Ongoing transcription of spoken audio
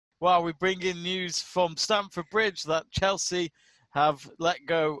Well, we bring in news from Stamford Bridge that Chelsea have let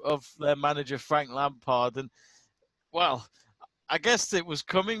go of their manager, Frank Lampard. And, well, I guess it was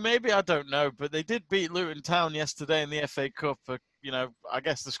coming, maybe, I don't know. But they did beat Luton Town yesterday in the FA Cup. I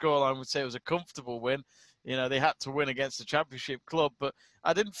guess the scoreline would say it was a comfortable win. They had to win against the Championship club. But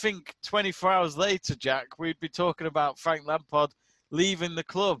I didn't think 24 hours later, Jack, we'd be talking about Frank Lampard leaving the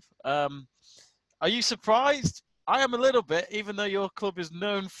club. Are you surprised? I am a little bit, even though your club is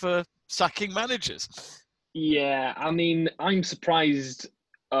known for sacking managers. Yeah, I mean, I'm surprised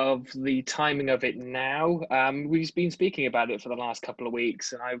of the timing of it now. We've been speaking about it for the last couple of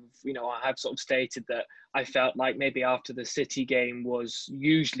weeks, and I have sort of stated that I felt like maybe after the City game was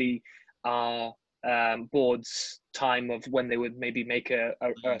usually our board's time of when they would maybe make a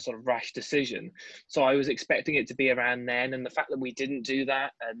sort of rash decision. So I was expecting it to be around then, and the fact that we didn't do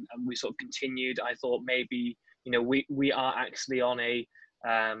that and we sort of continued, I thought maybe we are actually on a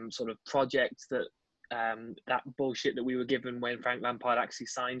sort of project that that bullshit that we were given when Frank Lampard actually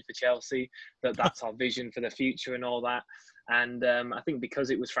signed for Chelsea, that's our vision for the future and all that. And I think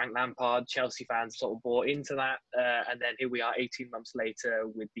because it was Frank Lampard, Chelsea fans sort of bought into that. And then here we are 18 months later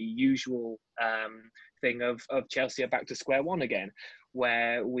with the usual thing of Chelsea are back to square one again,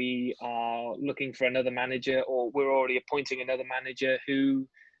 where we are looking for another manager, or we're already appointing another manager who,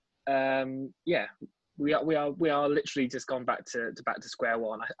 we are literally just gone back to square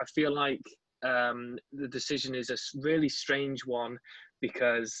one. I feel like the decision is a really strange one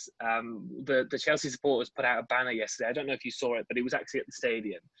because the Chelsea supporters put out a banner yesterday. I don't know if you saw it, but it was actually at the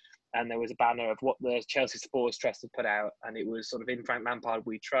stadium, and there was a banner of what the Chelsea Supporters Trust had put out, and it was sort of "In Frank Lampard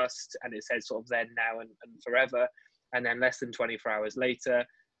We Trust," and it said sort of "then, now, and forever." And then less than 24 hours later,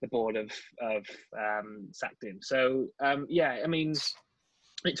 the board have sacked him. So I mean,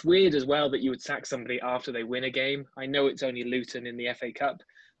 it's weird as well that you would sack somebody after they win a game. I know it's only Luton in the FA Cup,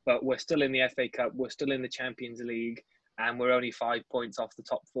 but we're still in the FA Cup, we're still in the Champions League, and we're only 5 points off the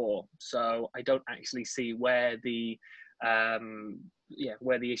top four. So I don't actually see where the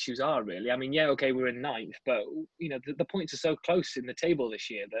issues are really. I mean, okay, we're in ninth, but the points are so close in the table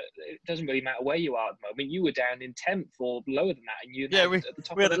this year that it doesn't really matter where you are at the moment. You were down in 10th or lower than that, and you're at the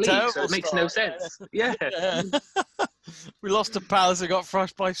top of the league, so it makes no sense. Yeah. We lost to Palace and got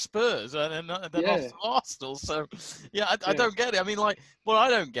thrashed by Spurs, and then lost to Arsenal. So, I don't get it. I mean, like, what I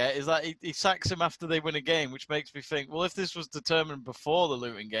don't get is that he sacks him after they win a game, which makes me think, well, if this was determined before the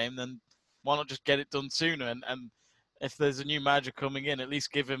Luton game, then why not just get it done sooner? And if there's a new manager coming in, at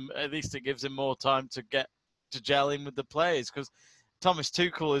least it gives him more time to get to gel in with the players. Because Thomas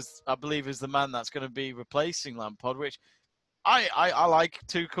Tuchel I believe is the man that's going to be replacing Lampard, which I like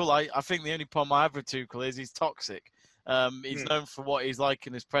Tuchel. I think the only problem I have with Tuchel is he's toxic. He's known for what he's like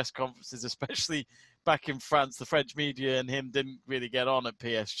in his press conferences, especially back in France. The French media and him didn't really get on at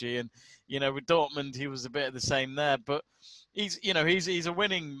PSG, and with Dortmund he was a bit of the same there. But he's a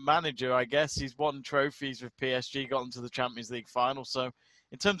winning manager, I guess. He's won trophies with PSG, got into the Champions League final. So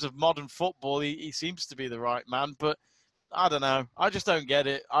in terms of modern football, he seems to be the right man. But I don't know. I just don't get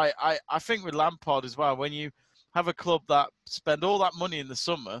it. I think with Lampard as well, when you have a club that spend all that money in the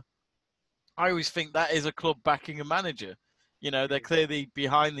summer, I always think that is a club backing a manager. They're clearly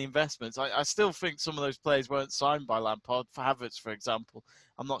behind the investments. I still think some of those players weren't signed by Lampard. For Havertz, for example,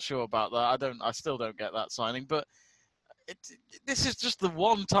 I'm not sure about that. I still don't get that signing. But this is just the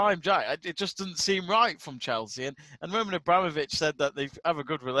one time, Jack. It just doesn't seem right from Chelsea. And Roman Abramovich said that they have a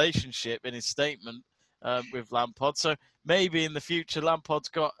good relationship in his statement with Lampard. So maybe in the future, Lampard's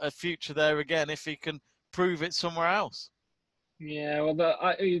got a future there again if he can prove it somewhere else. Yeah,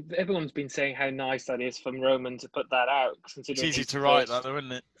 well, everyone's been saying how nice that is from Roman to put that out. It's easy to write that, though,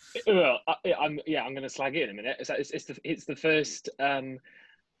 isn't it? Well, I'm going to slag it in a minute. It's the first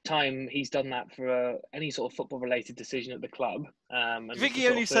time he's done that for any sort of football-related decision at the club. Do you think he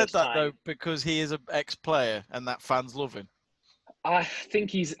only said that though because he is an ex-player and that fans love him? I think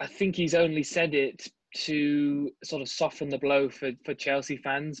he's only said it to sort of soften the blow for Chelsea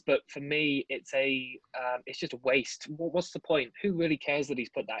fans, but for me it's just a waste. What's the point? Who really cares that he's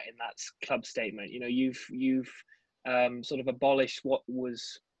put that in that club statement? You've sort of abolished what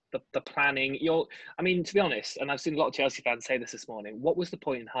was the planning. I mean, to be honest, and I've seen a lot of Chelsea fans say this morning, what was the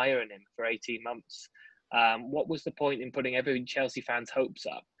point in hiring him for 18 months? What was the point in putting every Chelsea fan's hopes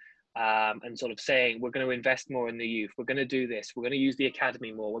up? And sort of saying, we're going to invest more in the youth, we're going to do this, we're going to use the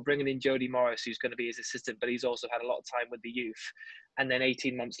academy more, we're bringing in Jody Morris, who's going to be his assistant, but he's also had a lot of time with the youth. And then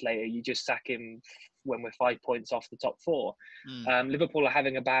 18 months later, you just sack him when we're 5 points off the top four. Liverpool are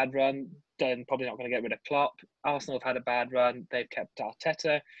having a bad run, then probably not going to get rid of Klopp. Arsenal have had a bad run, they've kept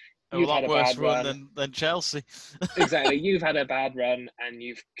Arteta. A lot worse run than Chelsea. Exactly. You've had a bad run and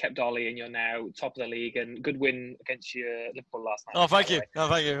you've kept Ollie and you're now top of the league, and good win against your Liverpool last night. Oh, thank you. Oh,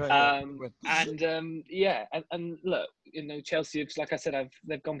 thank you. And look, Chelsea, like I said,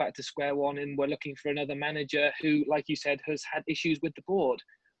 they've gone back to square one and we're looking for another manager who, like you said, has had issues with the board.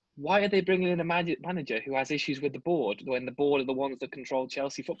 Why are they bringing in a manager who has issues with the board when the board are the ones that control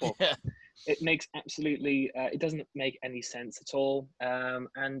Chelsea football? Yeah. It makes it doesn't make any sense at all.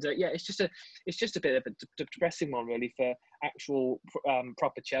 It's just a bit of a depressing one really for actual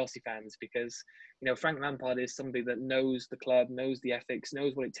proper Chelsea fans, because Frank Lampard is somebody that knows the club, knows the ethics,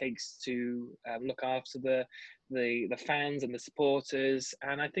 knows what it takes to look after the fans and the supporters.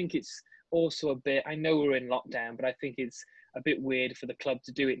 And I think it's also a bit, I know we're in lockdown, but I think it's a bit weird for the club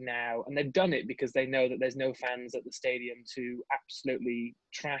to do it now. And they've done it because they know that there's no fans at the stadium to absolutely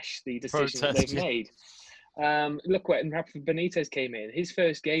trash the decision that they've made. Look when Rafa Benitez came in, his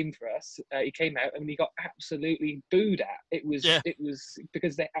first game for us, he came out and he got absolutely booed at. It was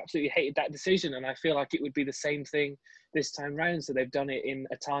because they absolutely hated that decision. And I feel like it would be the same thing this time round. So they've done it in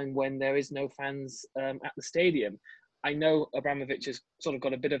a time when there is no fans at the stadium. I know Abramovich has sort of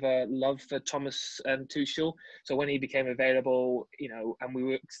got a bit of a love for Thomas Tuchel. So when he became available, and we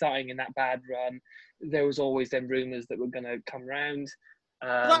were starting in that bad run, there was always them rumours that were going to come round.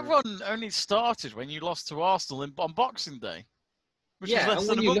 That run only started when you lost to Arsenal on Boxing Day, which was less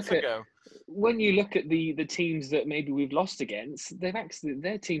than a month ago. When you look at the teams that maybe we've lost against, they're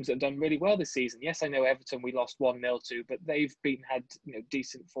teams that have done really well this season. Yes, I know Everton we lost 1-0 to, but they've had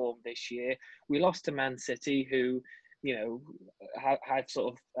decent form this year. We lost to Man City, who have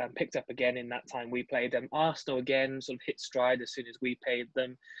sort of picked up again in that time we played them. Arsenal again sort of hit stride as soon as we played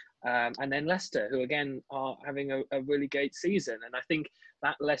them. And then Leicester, who again are having a really great season. And I think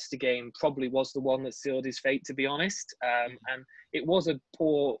that Leicester game probably was the one that sealed his fate, to be honest. And it was a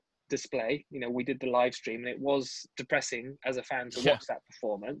poor display. We did the live stream and it was depressing as a fan to watch that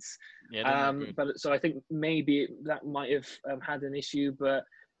performance. But so I think maybe that might have had an issue, but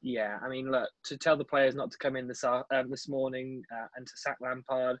yeah, I mean, look, to tell the players not to come in this morning and to sack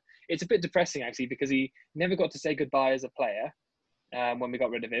Lampard, it's a bit depressing actually, because he never got to say goodbye as a player when we got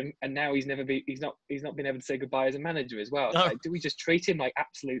rid of him, and now he's not been able to say goodbye as a manager as well. No. Like, do we just treat him like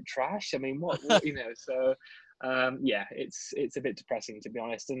absolute trash? I mean, what So it's a bit depressing, to be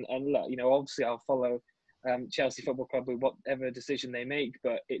honest. And look, obviously I'll follow Chelsea Football Club with whatever decision they make,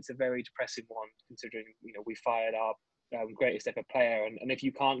 but it's a very depressing one considering we fired our greatest ever player, and if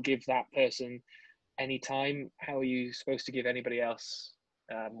you can't give that person any time, how are you supposed to give anybody else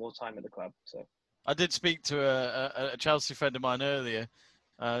more time at the club? So I did speak to a Chelsea friend of mine earlier.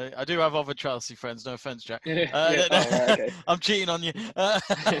 I do have other Chelsea friends, no offense, Jack. Okay. I'm cheating on you.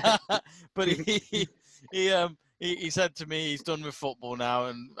 But he said to me he's done with football now,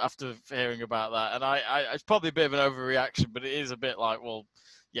 and after hearing about that, and it's probably a bit of an overreaction, but it is a bit like, well,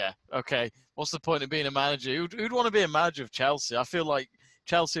 yeah, okay. What's the point of being a manager? Who'd want to be a manager of Chelsea? I feel like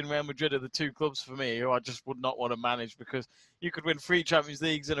Chelsea and Real Madrid are the two clubs for me who I just would not want to manage, because you could win 3 Champions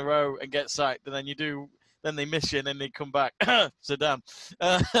Leagues in a row and get sacked, and then they miss you and then they come back. Zidane.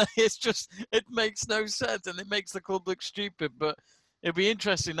 It makes no sense, and it makes the club look stupid. But it'll be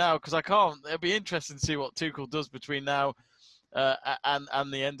interesting now, because it'll be interesting to see what Tuchel does between now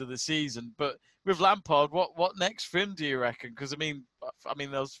and the end of the season. But with Lampard, what next for him, do you reckon? Because I mean, I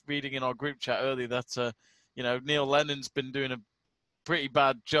was reading in our group chat earlier that Neil Lennon's been doing a pretty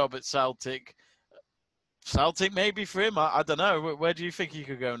bad job at Celtic. Celtic maybe for him. I don't know. Where do you think he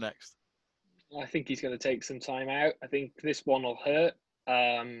could go next? I think he's going to take some time out. I think this one will hurt.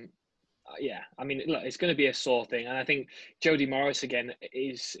 Yeah, I mean, look, it's going to be a sore thing, and I think Jody Morris again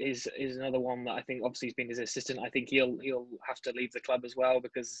is another one that I think obviously he's been his assistant. I think he'll have to leave the club as well,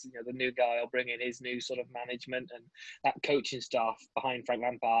 because the new guy will bring in his new sort of management, and that coaching staff behind Frank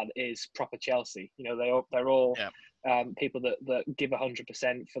Lampard is proper Chelsea. They're all people that give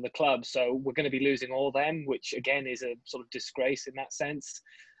 100% for the club. So we're going to be losing all them, which again is a sort of disgrace in that sense.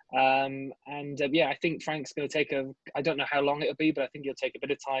 I think Frank's going to take I don't know how long it'll be, but I think he'll take a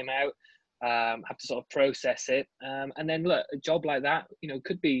bit of time out, have to sort of process it. And then look, a job like that,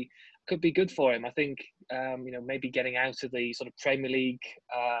 could be good for him. I think, maybe getting out of the sort of Premier League,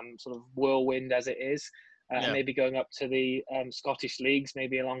 sort of whirlwind as it is, maybe going up to the Scottish leagues,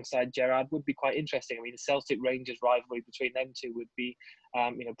 maybe alongside Gerrard, would be quite interesting. I mean, the Celtic Rangers rivalry between them two would be,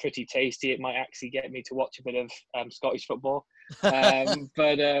 pretty tasty. It might actually get me to watch a bit of Scottish football. You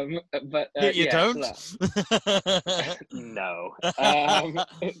don't? No. I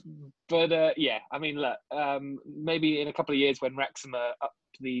mean, look, maybe in a couple of years when Wrexham are up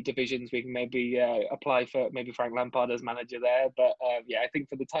the divisions, we can maybe apply for maybe Frank Lampard as manager there. But yeah, I think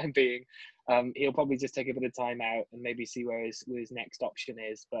for the time being, he'll probably just take a bit of time out and maybe see where his next option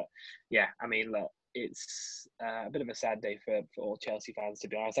is. But yeah, I mean, look, it's a bit of a sad day for all Chelsea fans, to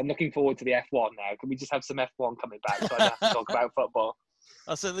be honest. I'm looking forward to the F1 now. Can we just have some F1 coming back so I don't have to talk about football?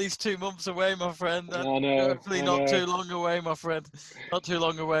 That's at least 2 months away, my friend. I know. Hopefully not too long away, my friend. Not too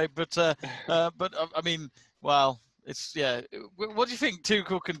long away. But I mean, well, it's yeah. What do you think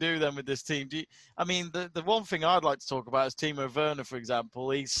Tuchel can do then with this team? I mean, the one thing I'd like to talk about is Timo Werner, for example.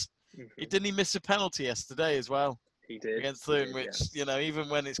 He didn't he miss a penalty yesterday as well? He did against Luton, which you know, even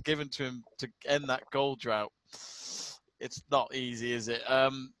when it's given to him to end that goal drought, it's not easy, is it?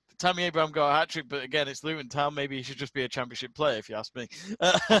 Tammy Abraham got a hat-trick, but again, it's Luton Town. Maybe he should just be a championship player, if you ask me,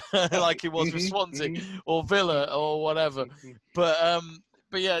 like he was with Swansea or Villa or whatever. But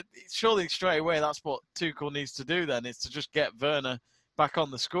yeah, surely straight away that's what Tuchel needs to do then, is to just get Werner back on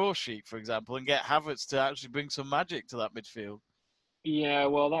the score sheet, for example, and get Havertz to actually bring some magic to that midfield. Yeah,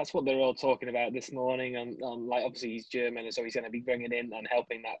 well, that's what they're all talking about this morning. And like, obviously, he's German, and so he's going to be bringing in and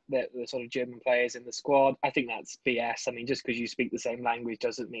helping the sort of German players in the squad. I think that's BS. I mean, just because you speak the same language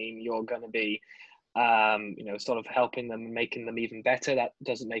doesn't mean you're going to be, sort of helping them and making them even better. That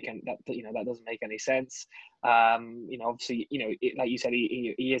doesn't make that doesn't make any sense. Obviously, like you said,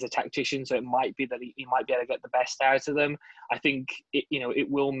 he is a tactician, so it might be that he might be able to get the best out of them. I think it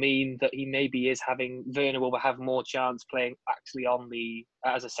will mean that Werner will have more chance playing actually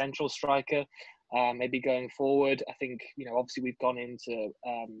as a central striker. Maybe going forward, I think obviously we've gone into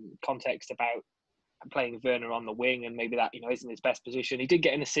context about playing Werner on the wing, and maybe that isn't his best position. He did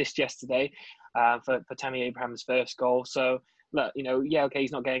get an assist yesterday for Tammy Abraham's first goal. So look,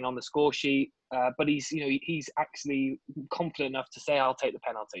 he's not getting on the score sheet, but he's actually confident enough to say, "I'll take the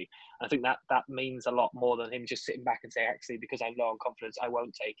penalty." And I think that means a lot more than him just sitting back and say, "Actually, because I'm low on confidence, I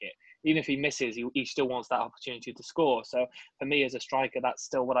won't take it." Even if he misses, he still wants that opportunity to score. So for me as a striker, that's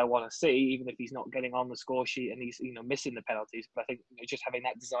still what I want to see, even if he's not getting on the score sheet and he's missing the penalties. But I think just having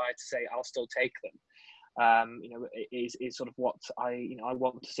that desire to say, "I'll still take them," is sort of what I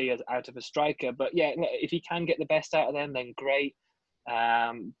want to see out of a striker. But yeah, if he can get the best out of them, then great.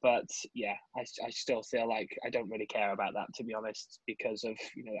 But yeah, I still feel like I don't really care about that, to be honest, because of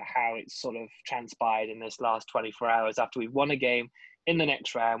how it's sort of transpired in this last 24 hours after we've won a game in the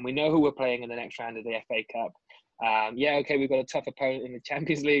next round. We know who we're playing in the next round of the FA Cup. We've got a tough opponent in the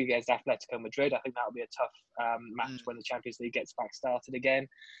Champions League against Atletico Madrid. I think that'll be a tough match when the Champions League gets back started again.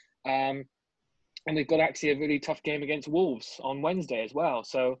 And we've got actually a really tough game against Wolves on Wednesday as well.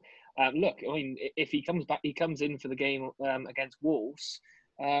 So, look, I mean, if he comes in for the game against Wolves.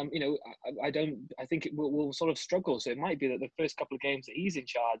 I think we'll sort of struggle. So it might be that the first couple of games that he's in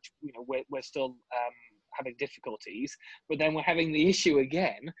charge, we're still having difficulties. But then we're having the issue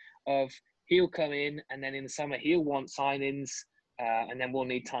again of he'll come in and then in the summer he'll want signings. And then we'll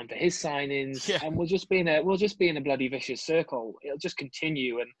need time for his signings, and we'll just be in a bloody vicious circle. It'll just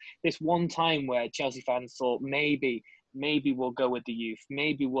continue. And this one time where Chelsea fans thought maybe we'll go with the youth,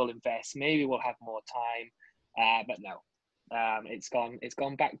 maybe we'll invest, maybe we'll have more time, but no, it's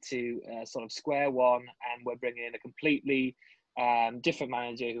gone back to sort of square one, and we're bringing in a completely different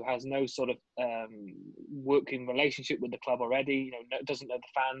manager who has no sort of working relationship with the club already. Doesn't know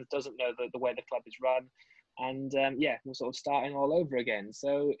the fans, doesn't know the way the club is run. And we're sort of starting all over again.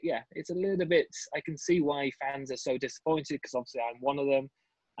 So yeah, it's a little bit. I can see why fans are so disappointed, because obviously I'm one of them.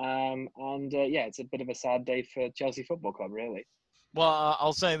 It's a bit of a sad day for Chelsea Football Club, really. Well,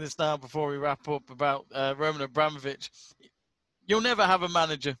 I'll say this now before we wrap up about Roman Abramovich. You'll never have a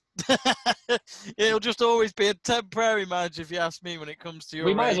manager. It'll just always be a temporary manager, if you ask me, when it comes to your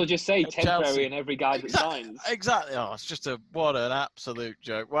We might as well just say temporary Chelsea. in every guy that signs. Exactly. Oh, it's just what an absolute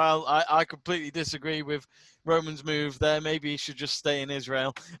joke. Well, I completely disagree with Roman's move there. Maybe he should just stay in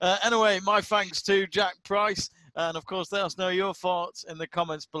Israel. Anyway, my thanks to Jack Price. And, of course, let us know your thoughts in the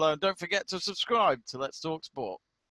comments below. And don't forget to subscribe to Let's Talk Sport.